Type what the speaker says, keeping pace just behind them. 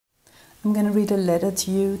I'm going to read a letter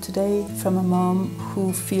to you today from a mom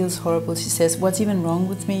who feels horrible. She says, "What's even wrong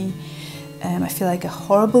with me? I feel like a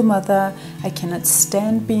horrible mother. I cannot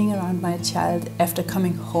stand being around my child after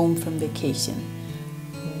coming home from vacation.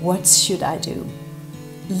 What should I do?"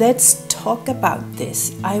 Let's talk about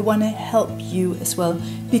this. I want to help you as well,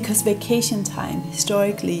 because vacation time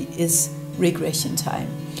historically is regression time.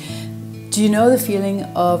 Do you know the feeling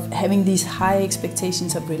of having these high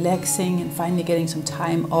expectations of relaxing and finally getting some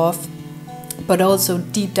time off? But also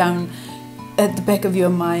deep down at the back of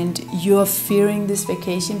your mind, you're fearing this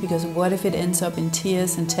vacation because what if it ends up in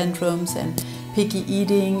tears and tantrums and picky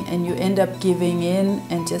eating, and you end up giving in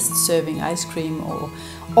and just serving ice cream or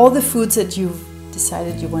all the foods that you've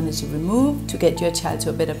decided you wanted to remove to get your child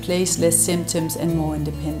to a better place, less symptoms and more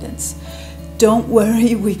independence. Don't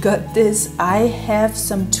worry, we got this. I have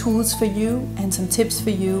some tools for you and some tips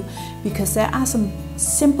for you, because there are some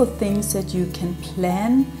simple things that you can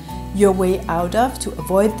plan your way out of to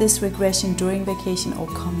avoid this regression during vacation or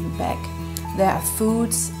coming back. There are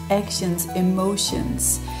foods, actions,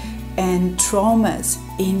 emotions, and traumas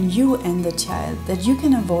in you and the child that you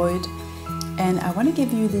can avoid. And I want to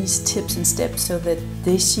give you these tips and steps so that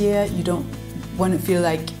this year you don't want to feel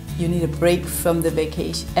like you need a break from the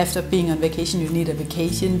vacation. After being on vacation, you need a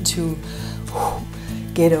vacation to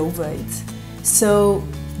get over it. So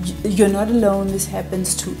you're not alone. This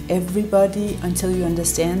happens to everybody until you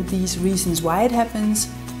understand these reasons why it happens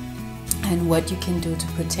and what you can do to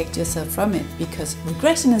protect yourself from it, because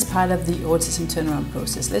regression is part of the autism turnaround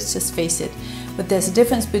process. Let's just face it. But there's a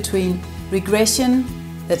difference between regression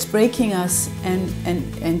that's breaking us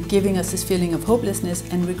and giving us this feeling of hopelessness,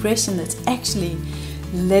 and regression that's actually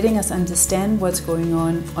letting us understand what's going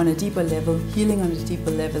on a deeper level, healing on a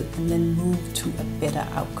deeper level, and then move to a better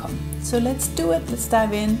outcome. So let's do it. Let's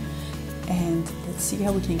dive in and let's see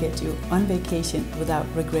how we can get you on vacation without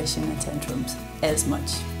regression and tantrums as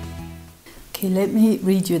much. Okay, let me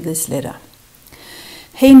read you this letter.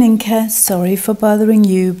 "Hey Ninka, sorry for bothering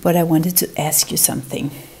you, but I wanted to ask you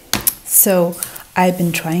something. So I've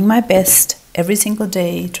been trying my best every single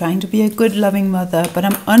day, trying to be a good, loving mother, but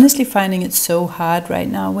I'm honestly finding it so hard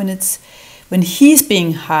right now when he's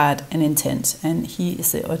being hard and intense, and he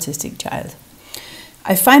is the autistic child.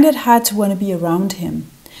 I find it hard to want to be around him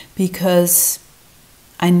because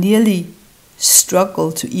I nearly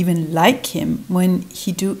struggle to even like him when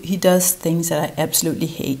he does things that I absolutely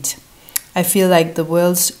hate. I feel like the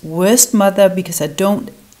world's worst mother because I don't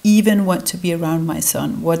even want to be around my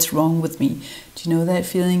son. What's wrong with me?" Do you know that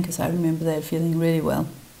feeling? Because I remember that feeling really well.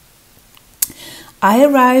 "I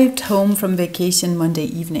arrived home from vacation Monday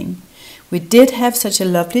evening. We did have such a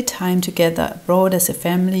lovely time together abroad as a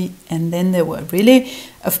family, and then there were really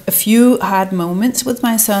a few hard moments with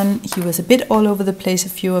my son. He was a bit all over the place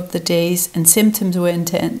a few of the days, and symptoms were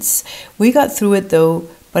intense. We got through it though,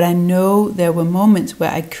 but I know there were moments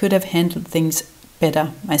where I could have handled things better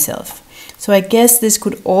myself. So I guess this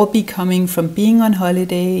could all be coming from being on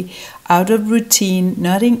holiday, out of routine,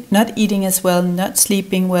 not eating as well, not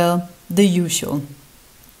sleeping well, the usual.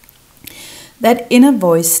 That inner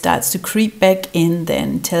voice starts to creep back in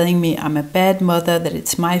then, telling me I'm a bad mother, that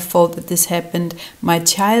it's my fault that this happened. My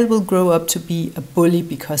child will grow up to be a bully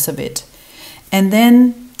because of it. And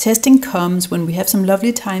then testing comes when we have some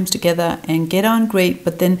lovely times together and get on great,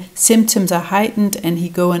 but then symptoms are heightened and he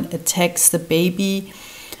go and attacks the baby.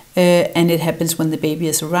 And it happens when the baby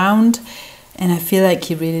is around, and I feel like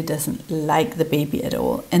he really doesn't like the baby at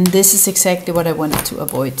all. And this is exactly what I wanted to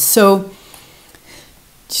avoid. So,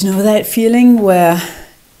 do you know that feeling where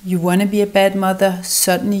you want to be a bad mother?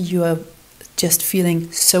 Suddenly you are just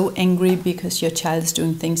feeling so angry because your child is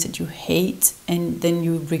doing things that you hate, and then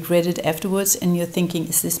you regret it afterwards, and you're thinking,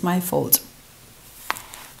 is this my fault?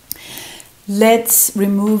 Let's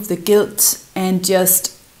remove the guilt and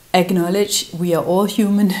just acknowledge we are all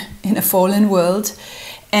human in a fallen world,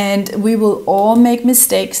 and we will all make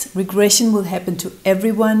mistakes. Regression will happen to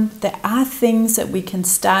everyone. There are things that we can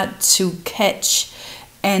start to catch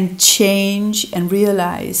and change and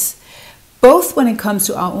realize, both when it comes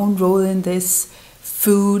to our own role in this,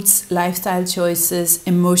 foods, lifestyle choices,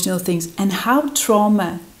 emotional things, and how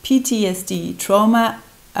trauma, PTSD, trauma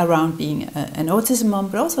around being an autism mom,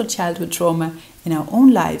 but also childhood trauma in our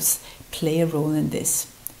own lives, play a role in this.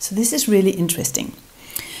 So this is really interesting.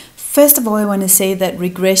 First of all, I want to say that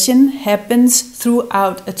regression happens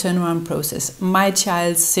throughout a turnaround process. My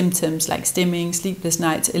child's symptoms like stimming, sleepless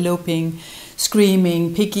nights, eloping,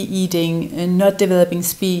 screaming, picky eating, not developing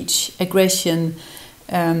speech, aggression,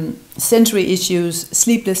 sensory issues,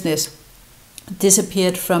 sleeplessness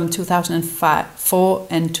disappeared from 2004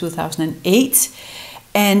 and 2008.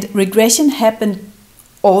 And regression happened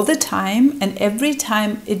all the time, and every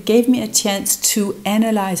time it gave me a chance to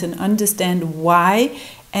analyze and understand why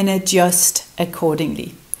and adjust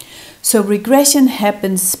accordingly. So regression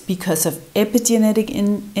happens because of epigenetic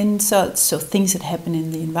insults, so things that happen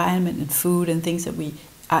in the environment and food and things that we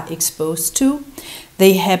are exposed to.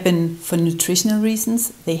 They happen for nutritional reasons,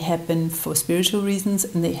 they happen for spiritual reasons,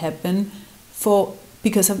 and they happen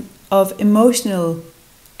because of emotional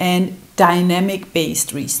and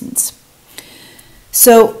dynamic-based reasons.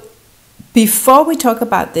 So before we talk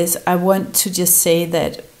about this, I want to just say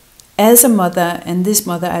that as a mother, and this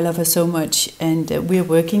mother, I love her so much, and we're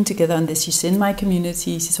working together on this. She's in my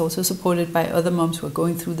community. She's also supported by other moms who are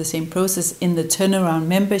going through the same process in the Turnaround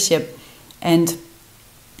membership. And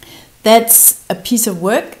that's a piece of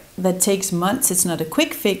work that takes months. It's not a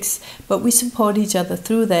quick fix, but we support each other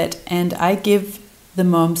through that. And I give the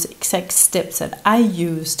moms exact steps that I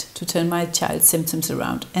used to turn my child's symptoms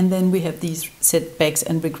around. And then we have these setbacks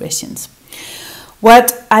and regressions.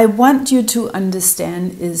 What I want you to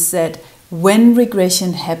understand is that when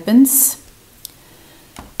regression happens,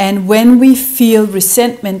 and when we feel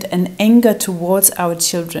resentment and anger towards our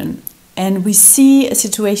children, and we see a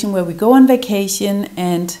situation where we go on vacation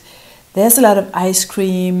and there's a lot of ice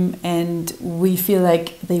cream and we feel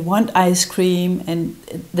like they want ice cream and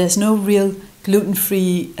there's no real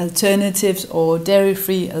gluten-free alternatives or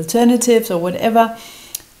dairy-free alternatives or whatever,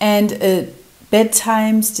 and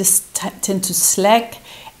bedtimes just tend to slack,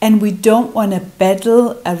 and we don't want to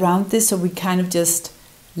battle around this, so we kind of just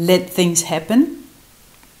let things happen.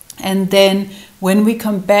 And then when we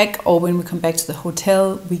come back, or when we come back to the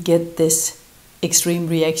hotel, we get this extreme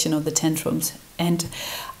reaction of the tantrums. And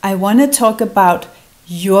I want to talk about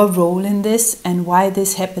your role in this and why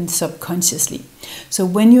this happens subconsciously. So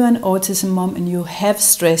when you're an autism mom and you have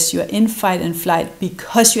stress, you're in fight and flight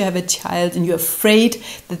because you have a child and you're afraid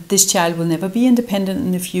that this child will never be independent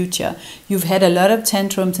in the future. You've had a lot of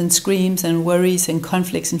tantrums and screams and worries and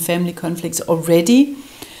conflicts and family conflicts already.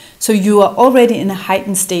 So you are already in a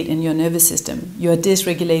heightened state in your nervous system. You are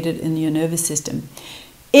dysregulated in your nervous system.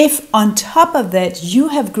 If on top of that you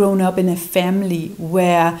have grown up in a family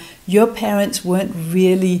where your parents weren't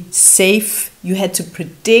really safe, you had to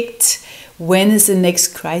predict when is the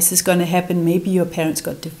next crisis going to happen. Maybe your parents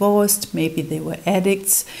got divorced, maybe they were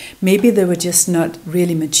addicts, maybe they were just not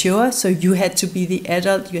really mature, so you had to be the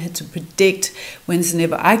adult, you had to predict when's the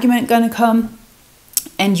never argument going to come,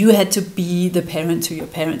 and you had to be the parent to your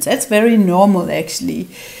parents. That's very normal, actually.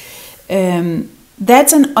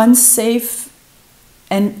 That's an unsafe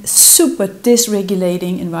and super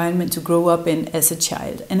dysregulating environment to grow up in as a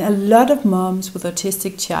child. And a lot of moms with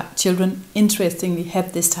autistic children, interestingly,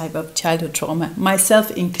 have this type of childhood trauma,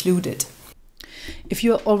 myself included. If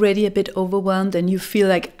you're already a bit overwhelmed and you feel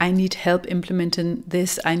like I need help implementing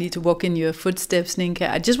this, I need to walk in your footsteps, Ninka,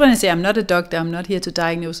 I just want to say I'm not a doctor, I'm not here to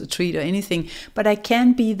diagnose or treat or anything, but I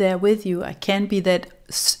can be there with you. I can be that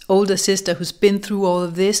older sister who's been through all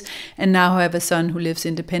of this and now have a son who lives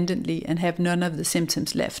independently and have none of the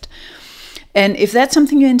symptoms left. And if that's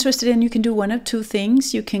something you're interested in, you can do one of two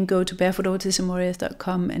things. You can go to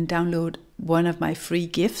barefootautismwarriors.com and download one of my free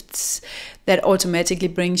gifts that automatically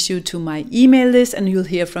brings you to my email list, and you'll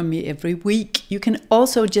hear from me every week. You can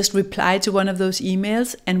also just reply to one of those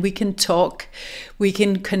emails and we can talk. We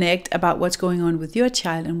can connect about what's going on with your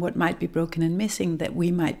child and what might be broken and missing that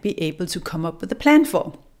we might be able to come up with a plan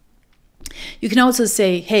for. You can also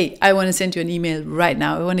say, hey, I want to send you an email right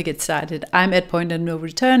now. I want to get started. I'm at point of no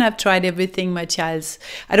return. I've tried everything. I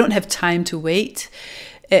don't have time to wait.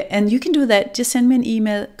 And you can do that. Just send me an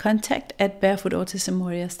email,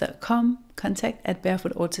 contact@barefootautismwarriors.com,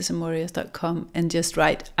 contact@barefootautismwarriors.com, and just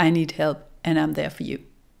write, I need help, and I'm there for you.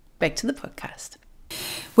 Back to the podcast.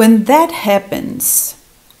 When that happens,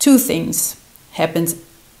 two things happens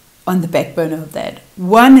on the back burner of that.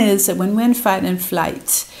 One is that when we're in fight and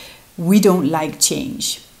flight, we don't like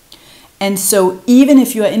change. And so even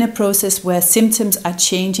if you are in a process where symptoms are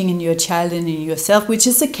changing in your child and in yourself, which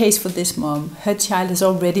is the case for this mom, her child has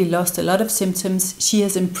already lost a lot of symptoms. She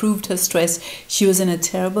has improved her stress. She was in a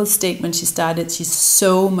terrible state when she started. She's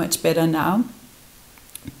so much better now.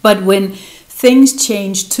 But when things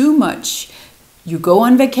change too much, you go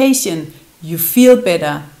on vacation, you feel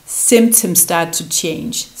better, symptoms start to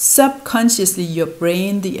change. Subconsciously, your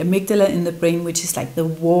brain, the amygdala in the brain, which is like the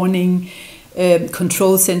warning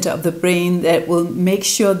control center of the brain that will make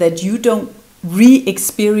sure that you don't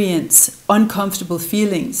re-experience uncomfortable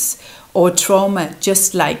feelings or trauma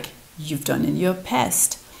just like you've done in your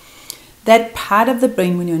past. That part of the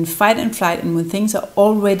brain, when you're in fight and flight and when things are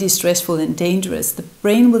already stressful and dangerous, the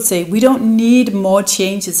brain will say, we don't need more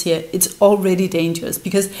changes here. It's already dangerous,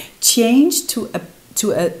 because change to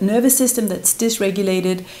to a nervous system that's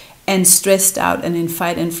dysregulated and stressed out and in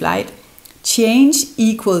fight and flight, change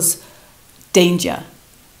equals danger,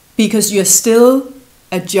 because you're still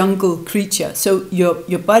a jungle creature. So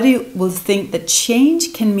your body will think that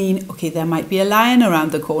change can mean, okay, there might be a lion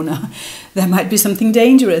around the corner. There might be something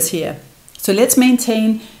dangerous here. So let's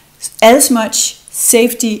maintain as much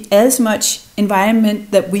safety, as much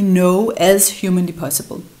environment that we know as humanly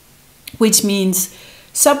possible. Which means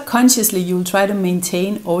subconsciously you'll try to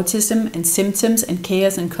maintain autism and symptoms and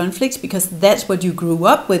chaos and conflicts because that's what you grew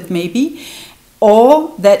up with maybe,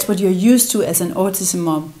 or that's what you're used to as an autism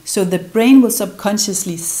mom. So the brain will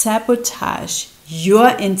subconsciously sabotage your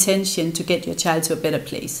intention to get your child to a better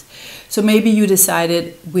place. So maybe you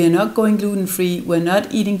decided, we're not going gluten-free, we're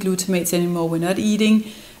not eating glutamates anymore, we're not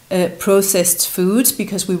eating processed foods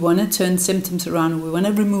because we want to turn symptoms around, we want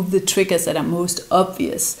to remove the triggers that are most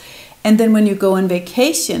obvious. And then when you go on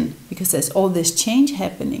vacation, because there's all this change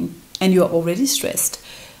happening and you're already stressed,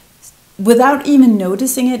 without even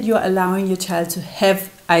noticing it, you're allowing your child to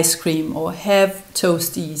have ice cream or have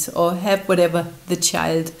toasties or have whatever the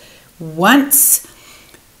child wants,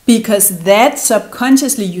 because that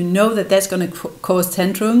subconsciously you know that that's going to cause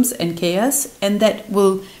tantrums and chaos, and that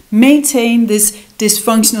will maintain this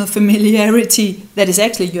dysfunctional familiarity that is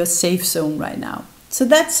actually your safe zone right now. So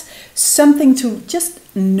that's something to just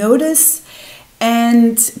notice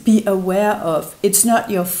and be aware of. It's not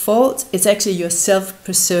your fault, it's actually your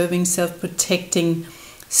self-preserving, self-protecting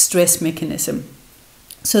stress mechanism.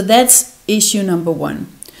 So that's issue number one.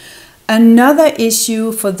 Another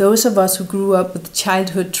issue for those of us who grew up with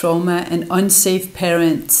childhood trauma and unsafe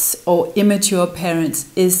parents or immature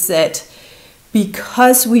parents is that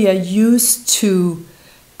because we are used to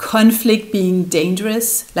conflict being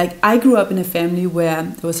dangerous, like I grew up in a family where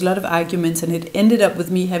there was a lot of arguments and it ended up with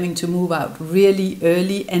me having to move out really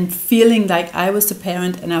early and feeling like I was the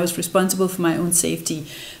parent and I was responsible for my own safety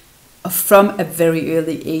from a very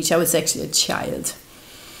early age. I was actually a child.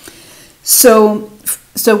 So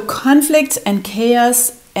conflict and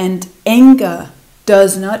chaos and anger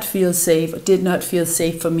does not feel safe, or did not feel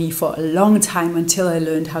safe for me for a long time until I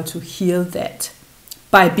learned how to heal that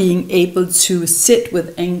by being able to sit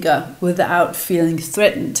with anger without feeling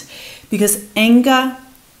threatened. Because anger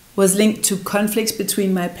was linked to conflicts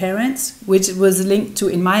between my parents, which was linked to,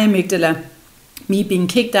 in my amygdala, me being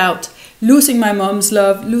kicked out, losing my mom's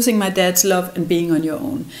love, losing my dad's love, and being on your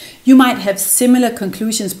own. You might have similar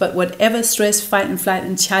conclusions, but whatever stress, fight and flight,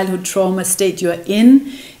 and childhood trauma state you're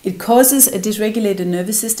in, it causes a dysregulated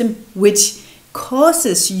nervous system, which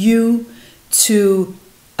causes you to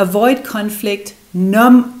avoid conflict,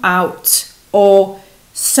 numb out, or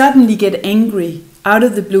suddenly get angry out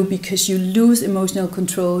of the blue because you lose emotional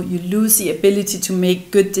control, you lose the ability to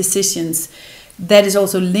make good decisions. That is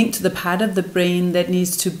also linked to the part of the brain that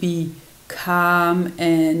needs to be calm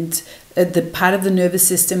and the part of the nervous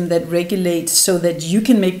system that regulates so that you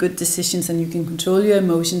can make good decisions and you can control your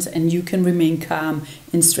emotions and you can remain calm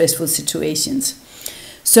in stressful situations.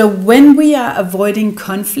 So when we are avoiding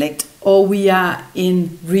conflict, or we are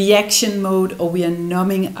in reaction mode, or we are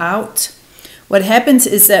numbing out, what happens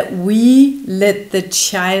is that we let the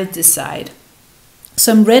child decide.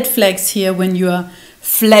 Some red flags here when you are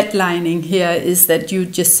flatlining here is that you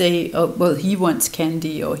just say, oh, well, he wants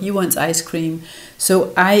candy or he wants ice cream,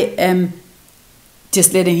 so I am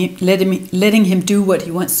just letting him do what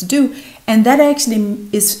he wants to do. And that actually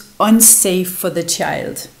is unsafe for the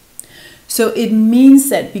child. So it means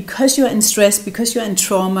that because you're in stress, because you're in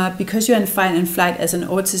trauma, because you're in fight and flight as an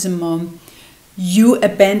autism mom, you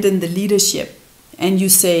abandon the leadership and you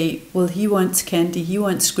say, well, he wants candy, he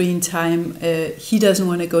wants screen time, he doesn't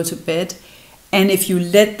want to go to bed. And if you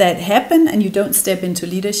let that happen and you don't step into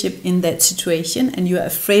leadership in that situation and you're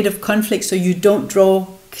afraid of conflict, so you don't draw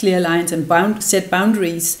clear lines and set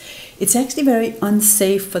boundaries, it's actually very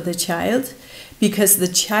unsafe for the child, because the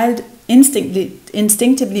child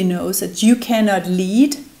instinctively knows that you cannot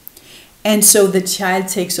lead, and so the child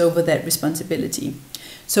takes over that responsibility.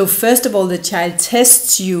 So first of all, the child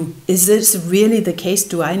tests you. Is this really the case?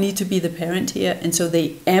 Do I need to be the parent here? And so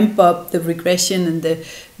they amp up the regression and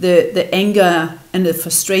the anger and the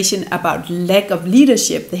frustration about lack of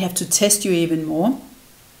leadership. They have to test you even more.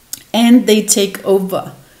 And they take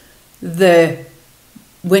over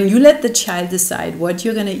when you let the child decide what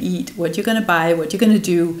you're going to eat, what you're going to buy, what you're going to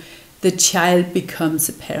do, the child becomes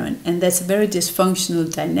a parent. And that's a very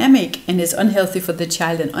dysfunctional dynamic, and it's unhealthy for the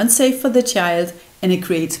child and unsafe for the child, and it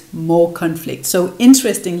creates more conflict. So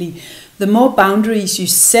interestingly, the more boundaries you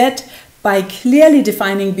set by clearly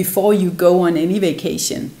defining before you go on any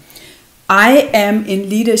vacation, I am in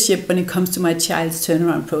leadership when it comes to my child's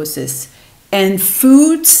turnaround process. And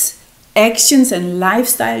foods, actions and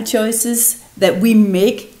lifestyle choices that we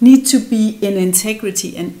make need to be in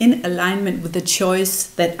integrity and in alignment with the choice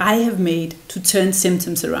that I have made to turn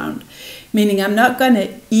symptoms around. Meaning I'm not going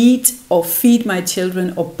to eat or feed my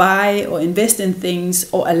children or buy or invest in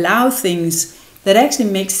things or allow things that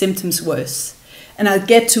actually make symptoms worse. And I'll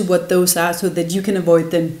get to what those are so that you can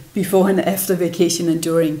avoid them before and after vacation and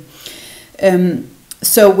during.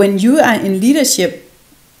 So when you are in leadership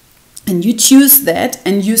and you choose that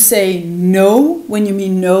and you say no when you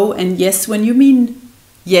mean no and yes when you mean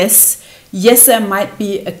yes, yes, there might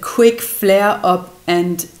be a quick flare up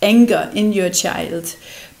and anger in your child,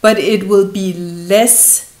 but it will be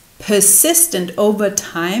less persistent over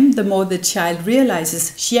time the more the child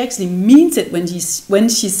realizes she actually means it when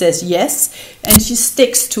she says yes and she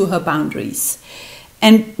sticks to her boundaries.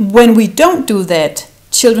 And when we don't do that,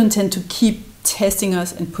 children tend to keep testing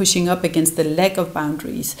us and pushing up against the lack of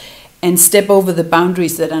boundaries and step over the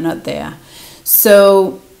boundaries that are not there.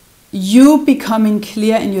 So you becoming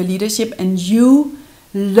clear in your leadership and you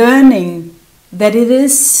learning that it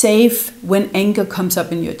is safe when anger comes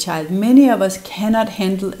up in your child. Many of us cannot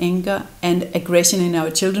handle anger and aggression in our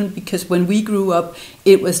children because when we grew up,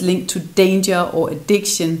 it was linked to danger or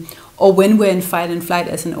addiction, or when we're in fight and flight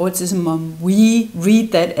as an autism mom, we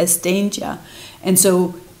read that as danger. And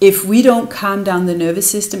so if we don't calm down the nervous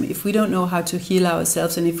system, if we don't know how to heal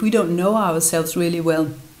ourselves, and if we don't know ourselves really well,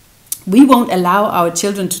 we won't allow our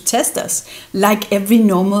children to test us like every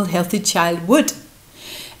normal, healthy child would.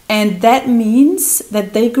 And that means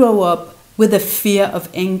that they grow up with a fear of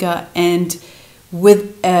anger and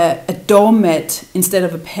with a doormat instead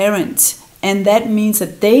of a parent. And that means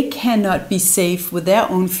that they cannot be safe with their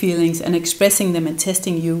own feelings and expressing them and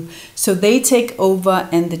testing you. So they take over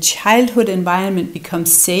and the childhood environment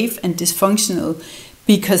becomes safe and dysfunctional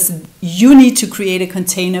because you need to create a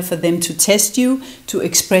container for them to test you, to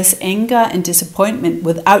express anger and disappointment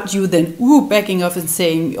without you then backing off and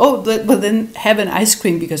saying, oh, well then have an ice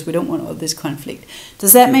cream because we don't want all this conflict.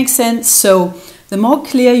 Does that make sense? So the more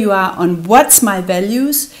clear you are on what's my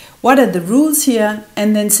values, what are the rules here,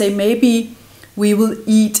 and then say maybe we will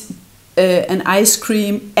eat an ice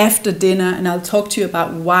cream after dinner, and I'll talk to you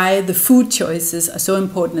about why the food choices are so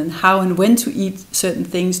important and how and when to eat certain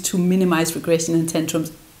things to minimize regression and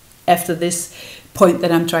tantrums after this point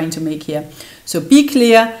that I'm trying to make here. So be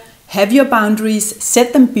clear, have your boundaries,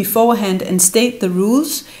 set them beforehand and state the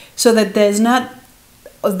rules so that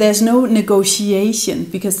there's no negotiation,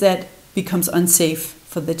 because that becomes unsafe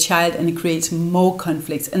for the child and it creates more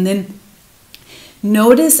conflicts. And then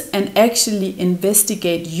notice and actually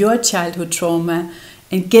investigate your childhood trauma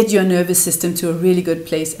and get your nervous system to a really good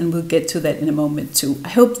place, and we'll get to that in a moment too. I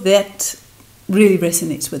hope that really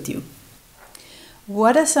resonates with you.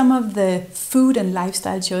 What are some of the food and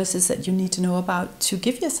lifestyle choices that you need to know about to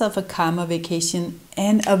give yourself a calmer vacation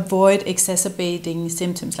and avoid exacerbating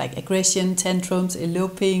symptoms like aggression, tantrums,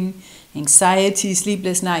 eloping, anxiety,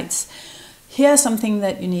 sleepless nights? Here's something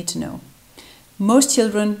that you need to know. Most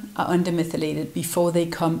children are undermethylated before they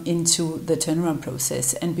come into the turnaround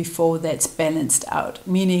process and before that's balanced out,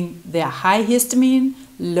 meaning they are high histamine,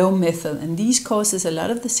 low methyl, and these causes a lot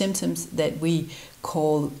of the symptoms that we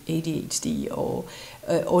call ADHD or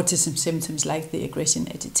autism symptoms like the aggression,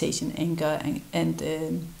 agitation, anger,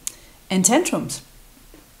 and tantrums.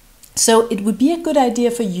 So it would be a good idea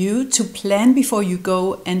for you to plan before you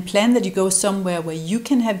go, and plan that you go somewhere where you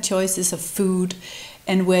can have choices of food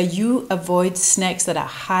and where you avoid snacks that are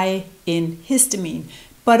high in histamine,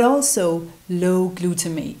 but also low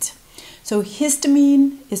glutamate. So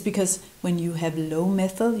histamine is because when you have low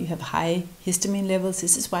methyl, you have high histamine levels.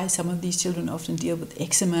 This is why some of these children often deal with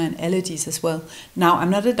eczema and allergies as well. Now, I'm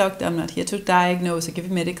not a doctor. I'm not here to diagnose or give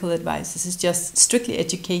you medical advice. This is just strictly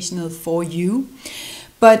educational for you.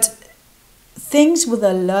 But things with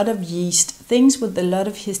a lot of yeast, things with a lot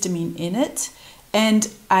of histamine in it,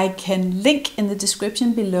 and I can link in the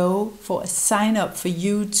description below for a sign up for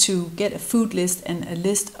you to get a food list and a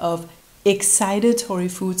list of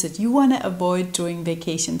excitatory foods that you want to avoid during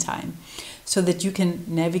vacation time so that you can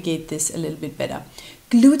navigate this a little bit better.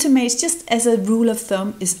 Glutamate, just as a rule of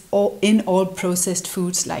thumb, is in all processed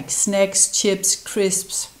foods like snacks, chips,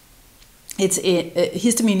 crisps.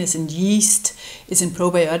 Histamine is in yeast, it's in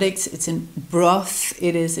probiotics, it's in broth,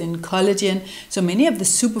 it is in collagen. So many of the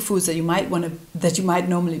superfoods that you might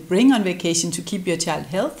normally bring on vacation to keep your child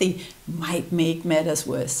healthy might make matters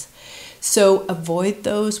worse. So avoid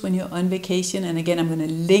those when you're on vacation. And again, I'm going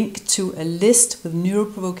to link to a list with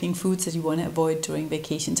neuroprovoking foods that you want to avoid during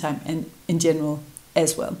vacation time and in general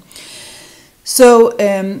as well. So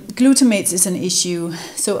glutamates is an issue.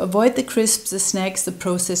 So avoid the crisps, the snacks, the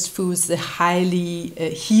processed foods, the highly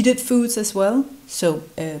heated foods as well. So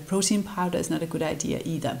protein powder is not a good idea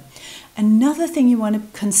either. Another thing you want to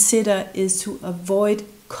consider is to avoid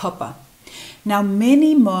copper. Now,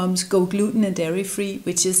 many moms go gluten and dairy free,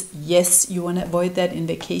 which is, yes, you want to avoid that in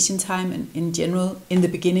vacation time and in general in the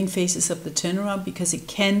beginning phases of the turnaround, because it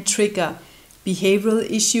can trigger behavioral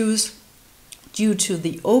issues due to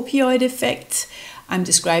the opioid effect. I'm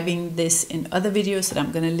describing this in other videos that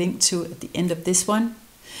I'm going to link to at the end of this one.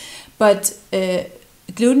 But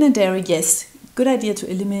gluten and dairy, yes, good idea to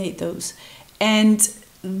eliminate those. And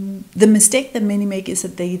the mistake that many make is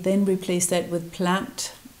that they then replace that with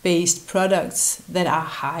plant-based products that are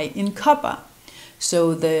high in copper.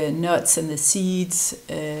 So the nuts and the seeds,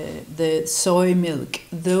 the soy milk,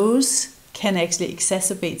 those can actually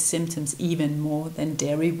exacerbate symptoms even more than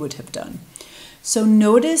dairy would have done. So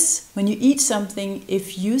notice when you eat something,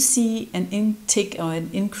 if you see an uptick or an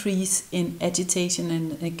increase in agitation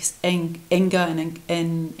and anger and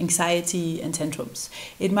anxiety and tantrums.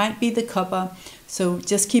 It might be the copper, so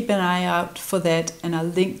just keep an eye out for that, and I'll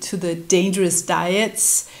link to the dangerous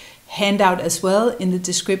diets handout as well in the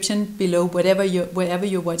description below, wherever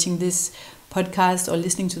you're watching this podcast or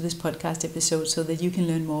listening to this podcast episode, so that you can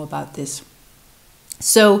learn more about this.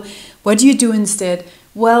 So what do you do instead?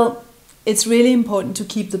 Well, it's really important to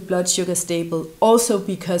keep the blood sugar stable, also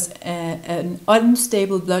because an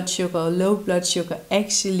unstable blood sugar or low blood sugar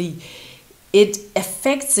actually, it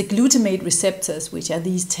affects the glutamate receptors, which are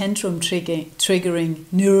these tantrum triggering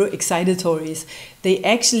neuroexcitatories. They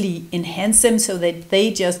actually enhance them so that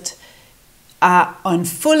they just are on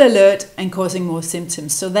full alert and causing more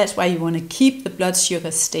symptoms. So that's why you want to keep the blood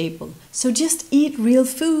sugar stable. So just eat real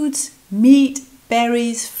foods, meat,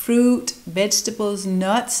 berries, fruit, vegetables,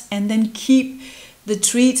 nuts, and then keep the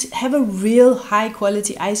treats. Have a real high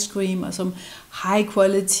quality ice cream or some high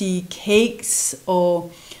quality cakes,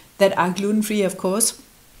 or that are gluten-free, of course,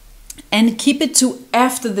 and keep it to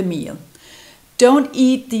after the meal. Don't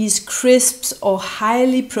eat these crisps or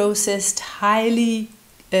highly processed, highly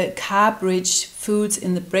carb-rich foods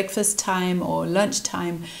in the breakfast time or lunch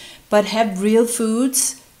time, but have real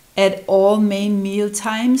foods at all main meal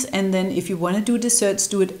times, and then if you want to do desserts,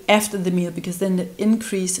 do it after the meal, because then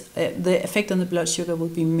the effect on the blood sugar will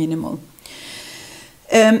be minimal.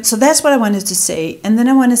 So that's what I wanted to say. And then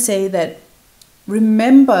I want to say that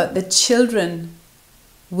remember that children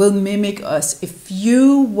will mimic us. If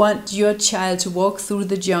you want your child to walk through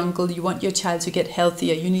the jungle, you want your child to get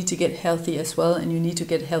healthier, you need to get healthy as well, and you need to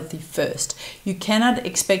get healthy first. You cannot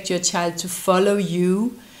expect your child to follow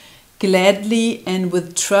you gladly and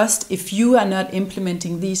with trust if you are not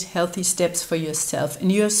implementing these healthy steps for yourself.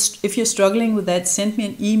 And if you're struggling with that, send me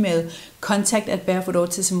an email,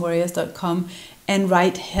 contact@barefootautismwarriors.com, and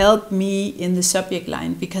write "help me" in the subject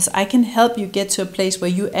line, because I can help you get to a place where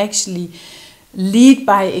you actually lead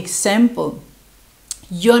by example.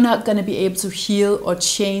 You're not going to be able to heal or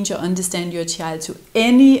change or understand your child to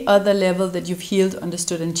any other level that you've healed,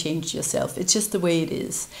 understood, and changed yourself. It's just the way it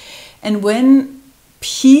is. And when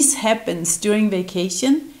peace happens during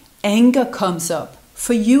vacation, anger comes up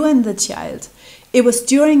for you and the child. It was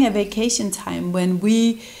during a vacation time when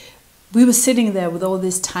we were sitting there with all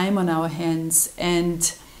this time on our hands,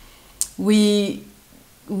 and we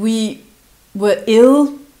were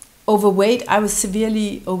ill, overweight. I was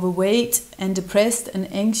severely overweight and depressed and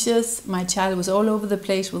anxious. My child was all over the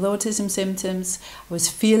place with autism symptoms. I was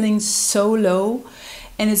feeling so low.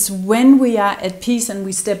 And it's when we are at peace and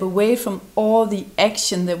we step away from all the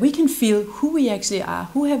action that we can feel who we actually are,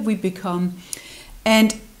 who have we become,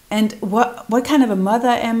 and what kind of a mother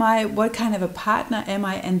am I, what kind of a partner am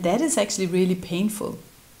I, and that is actually really painful.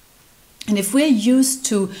 And if we're used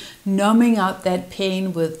to numbing out that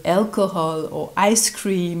pain with alcohol or ice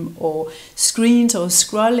cream or screens or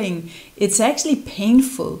scrolling, it's actually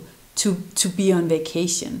painful to be on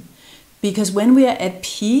vacation. Because when we are at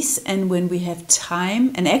peace and when we have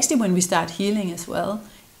time, and actually when we start healing as well,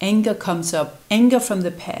 anger comes up. Anger from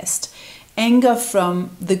the past. Anger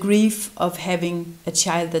from the grief of having a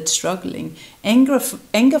child that's struggling. Anger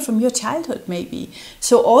from your childhood maybe.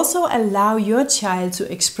 So also allow your child to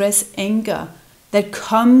express anger that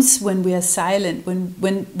comes when we are silent,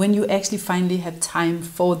 when you actually finally have time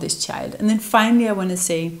for this child. And then finally I want to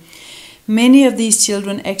say, many of these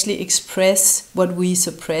children actually express what we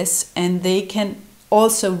suppress, and they can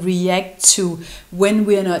also react to when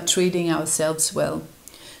we are not treating ourselves well.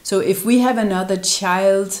 So if we have another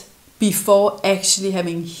child before actually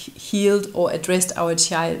having healed or addressed our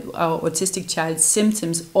autistic child's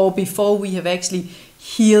symptoms, or before we have actually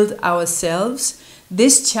healed ourselves,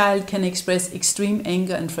 This child can express extreme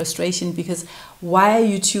anger and frustration because why are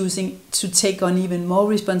you choosing to take on even more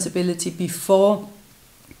responsibility before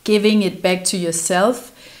giving it back to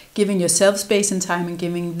yourself, giving yourself space and time, and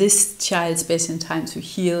giving this child space and time to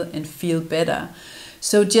heal and feel better.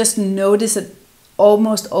 So just notice that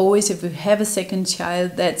almost always if you have a second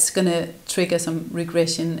child, that's going to trigger some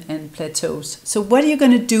regression and plateaus. So what are you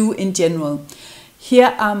going to do in general?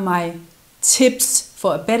 Here are my tips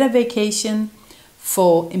for a better vacation,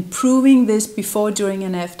 for improving this before, during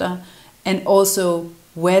and after, and also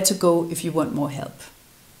where to go if you want more help.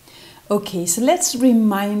 Okay, so let's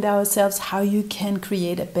remind ourselves how you can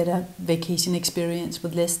create a better vacation experience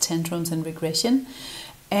with less tantrums and regression,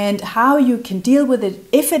 and how you can deal with it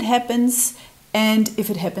if it happens, and if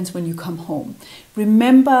it happens when you come home.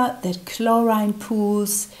 Remember that chlorine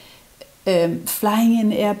pools, flying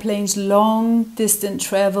in airplanes, long distance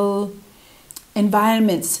travel,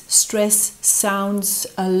 environments, stress, sounds,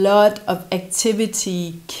 a lot of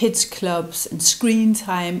activity, kids clubs and screen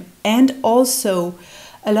time, and also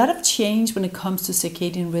a lot of change when it comes to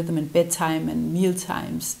circadian rhythm and bedtime and meal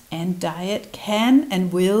times and diet can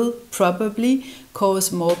and will probably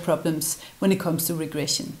cause more problems when it comes to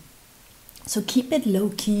regression. So keep it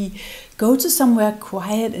low key, go to somewhere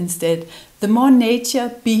quiet instead. The more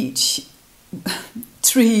nature, beach,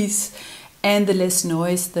 trees, and the less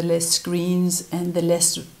noise, the less screens, and the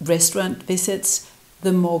less restaurant visits,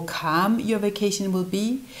 the more calm your vacation will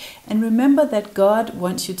be. And remember that God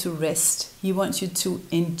wants you to rest. He wants you to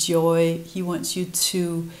enjoy. He wants you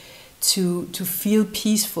to feel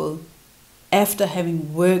peaceful after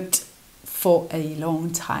having worked for a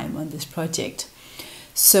long time on this project.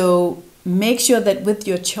 So make sure that with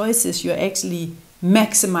your choices, you're actually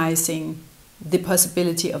maximizing the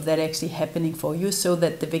possibility of that actually happening for you, so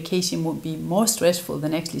that the vacation won't be more stressful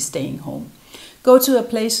than actually staying home. Go to a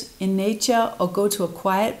place in nature or go to a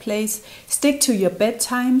quiet place. Stick to your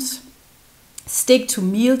bedtimes. Stick to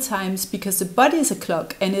meal times, because the body is a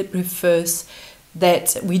clock and it prefers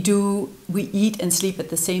that we eat and sleep at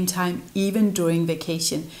the same time, even during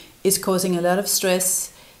vacation. It's causing a lot of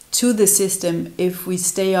stress to the system if we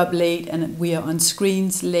stay up late and we are on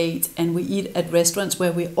screens late and we eat at restaurants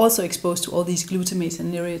where we're also exposed to all these glutamates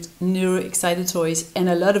and neuroexcitatories and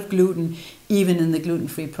a lot of gluten, even in the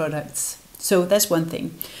gluten-free products. So that's one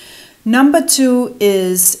thing. Number two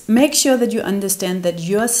is make sure that you understand that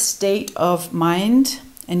your state of mind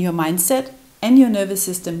and your mindset and your nervous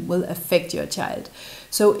system will affect your child.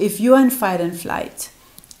 So if you are in fight and flight,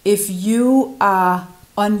 if you are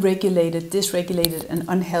unregulated, dysregulated and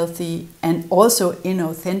unhealthy and also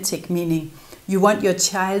inauthentic, meaning you want your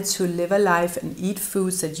child to live a life and eat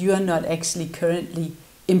foods that you are not actually currently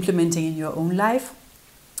implementing in your own life,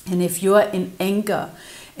 and if you are in anger,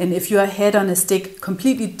 and if you are head on a stick,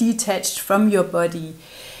 completely detached from your body,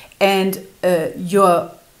 and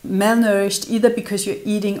you're malnourished either because you're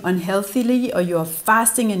eating unhealthily or you're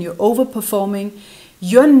fasting and you're overperforming,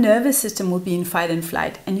 your nervous system will be in fight and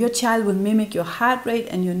flight, and your child will mimic your heart rate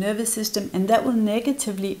and your nervous system, and that will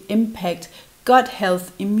negatively impact gut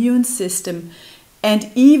health, immune system, and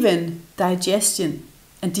even digestion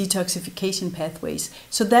and detoxification pathways.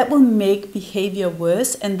 So that will make behavior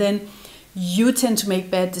worse, and then you tend to make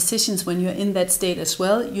bad decisions when you're in that state as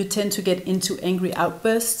well. You tend to get into angry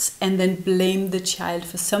outbursts and then blame the child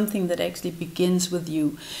for something that actually begins with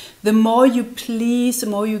you. The more you please, the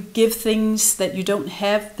more you give things that you don't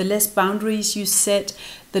have, the less boundaries you set,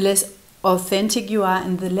 the less authentic you are,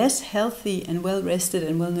 and the less healthy and well-rested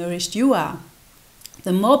and well-nourished you are.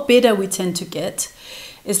 The more bitter we tend to get.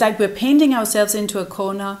 It's like we're painting ourselves into a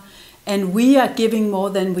corner and we are giving more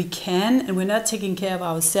than we can, and we're not taking care of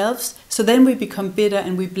ourselves. So then we become bitter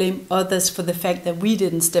and we blame others for the fact that we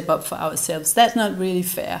didn't step up for ourselves. That's not really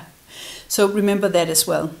fair. So remember that as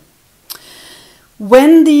well.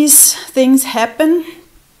 When these things happen,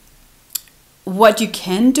 what you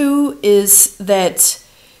can do is that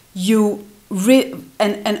you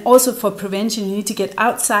and also for prevention, you need to get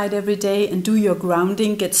outside every day and do your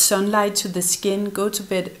grounding, get sunlight to the skin, go to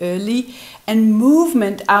bed early, and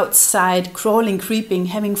movement outside, crawling, creeping,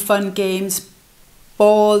 having fun games,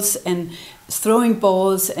 balls and throwing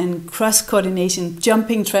balls and cross coordination,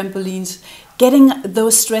 jumping trampolines, getting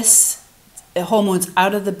those stress hormones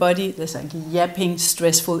out of the body. There's like a yapping,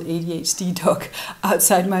 stressful ADHD dog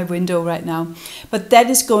outside my window right now. But that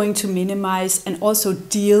is going to minimize and also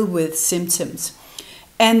deal with symptoms.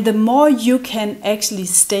 And the more you can actually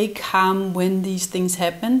stay calm when these things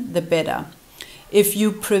happen, the better. If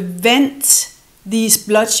you prevent these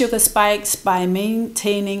blood sugar spikes by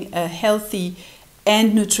maintaining a healthy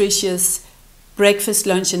and nutritious breakfast,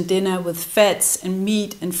 lunch and dinner with fats and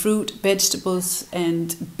meat and fruit, vegetables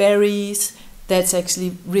and berries. That's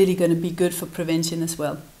actually really going to be good for prevention as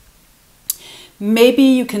well. Maybe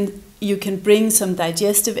you can bring some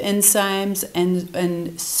digestive enzymes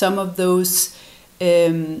and some of those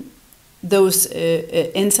enzymes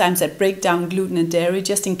that break down gluten and dairy,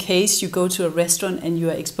 just in case you go to a restaurant and you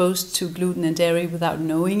are exposed to gluten and dairy without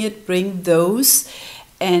knowing it. Bring those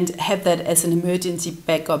and have that as an emergency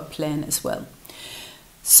backup plan as well.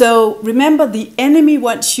 So remember, the enemy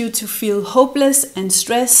wants you to feel hopeless and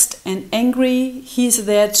stressed and angry. He's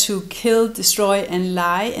there to kill, destroy and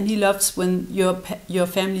lie, and he loves when your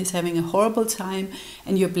family is having a horrible time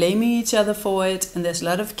and you're blaming each other for it and there's a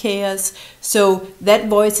lot of chaos. So that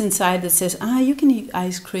voice inside that says, you can eat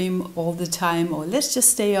ice cream all the time, or let's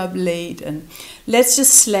just stay up late and let's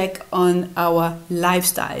just slack on our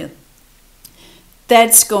lifestyle,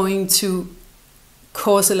 that's going to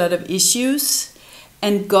cause a lot of issues.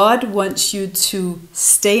 And God wants you to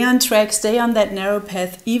stay on track, stay on that narrow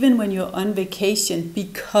path, even when you're on vacation,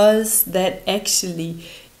 because that actually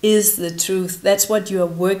is the truth. That's what you are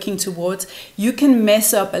working towards. You can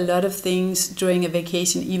mess up a lot of things during a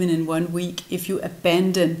vacation, even in 1 week, if you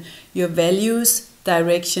abandon your values,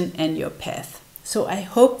 direction, and your path. So I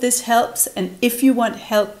hope this helps. And if you want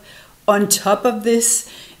help on top of this,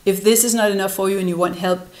 if this is not enough for you and you want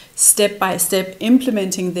help step by step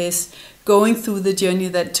implementing this, going through the journey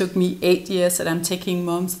that took me 8 years, that I'm taking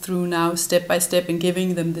moms through now step by step, and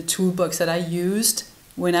giving them the toolbox that I used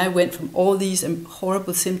when I went from all these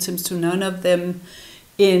horrible symptoms to none of them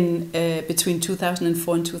in between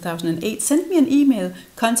 2004 and 2008, send me an email,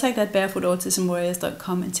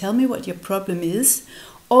 contact@barefootautismwarriors.com, and tell me what your problem is.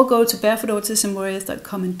 Or go to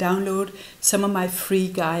barefootautismwarriors.com and download some of my free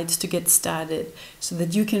guides to get started, so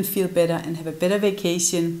that you can feel better and have a better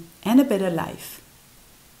vacation and a better life.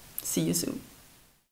 See you soon.